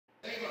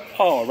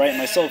Alright,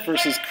 myself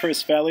versus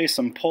Chris Valley,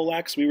 some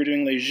Pollaxe. We were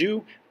doing Les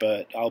Jeux,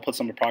 but I'll put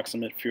some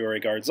approximate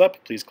Fury guards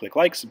up. Please click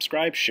like,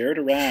 subscribe, share it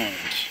around.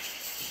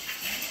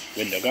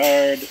 Window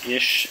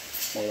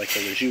guard-ish, more like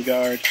the Les Jeux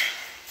guard.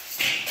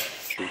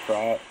 True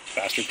cross,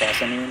 bastard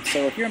cross, I mean.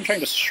 So here I'm trying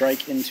to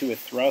strike into a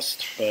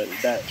thrust, but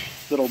that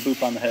little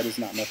boop on the head is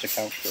not enough to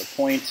count for a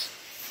point.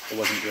 It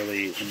wasn't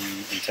really an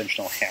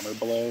intentional hammer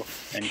blow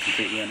and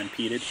completely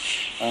unimpeded.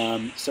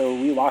 So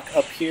we lock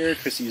up here.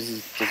 Chris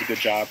does a good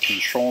job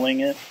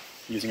controlling it,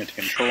 using it to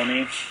control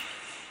me.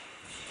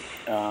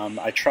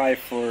 I try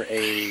for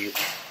a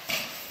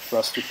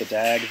thrust with the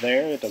dag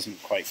there. It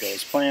doesn't quite go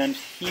as planned.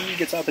 He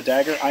gets out the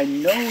dagger. I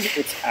know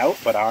it's out,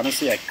 but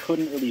honestly I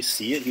couldn't really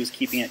see it. He was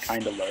keeping it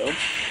kind of low.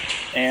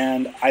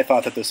 And I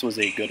thought that this was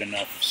a good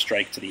enough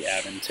strike to the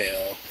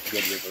Aventail.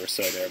 Good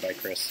reverso there by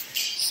Chris.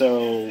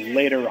 So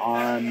later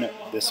on,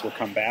 this will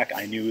come back.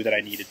 I knew that I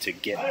needed to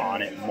get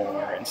on it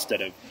more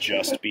instead of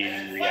just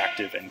being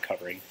reactive and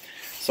covering.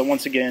 So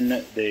once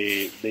again,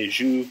 the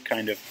Jeux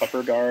kind of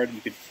upper guard, you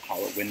could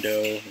call it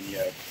window, and you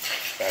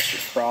have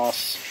bastard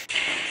cross.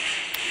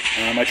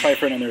 I try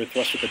for another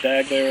thrust with the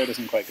dag there. It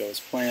doesn't quite go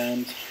as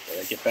planned. But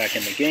I get back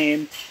in the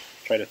game,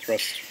 try to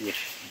thrust with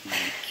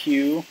the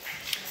Q.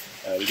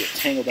 We get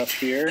tangled up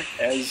here.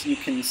 As you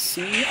can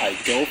see, I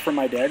go for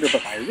my dagger,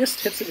 but my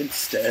wrist hits it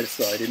instead,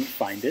 so I didn't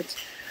find it.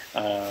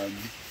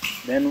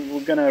 Then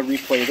we're going to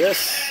replay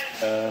this.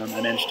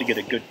 I managed to get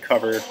a good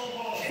cover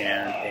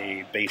and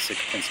a basic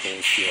principal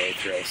Fury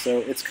throw. So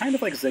it's kind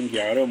of like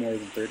Zengiardo more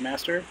than Third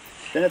Master.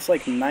 Then it's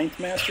like Ninth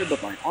Master,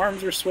 but my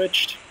arms are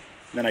switched.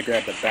 Then I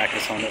grab the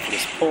Bacchus helmet for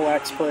this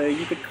Pollaxe play.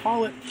 You could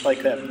call it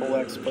like that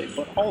Pollaxe play,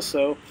 but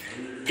also,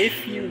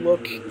 if you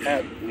look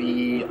at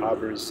the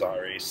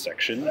Abrazare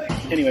section,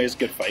 anyways,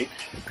 good fight,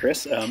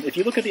 Chris. If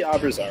you look at the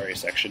Abrazare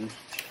section,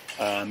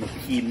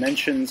 he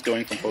mentions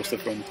going from Posta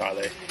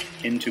Frontale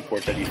into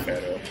Porta di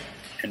Ferro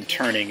and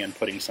turning and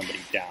putting somebody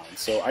down.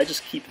 So I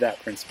just keep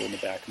that principle in the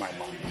back of my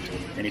mind.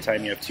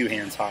 Anytime you have two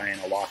hands high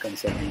and a lock on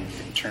somebody, you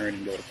can turn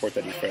and go to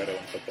Porta di Ferro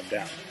and put them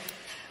down.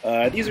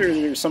 These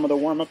are some of the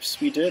warm-ups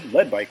we did,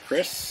 led by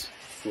Chris,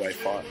 who I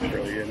fought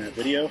earlier in that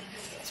video.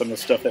 Some of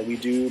the stuff that we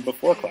do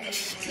before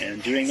class.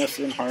 And doing this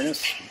in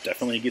harness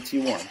definitely gets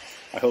you warm.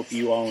 I hope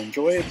you all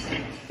enjoyed.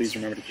 Please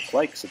remember to click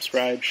like,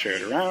 subscribe, share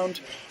it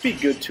around, be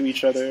good to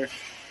each other,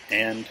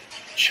 and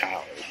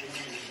ciao.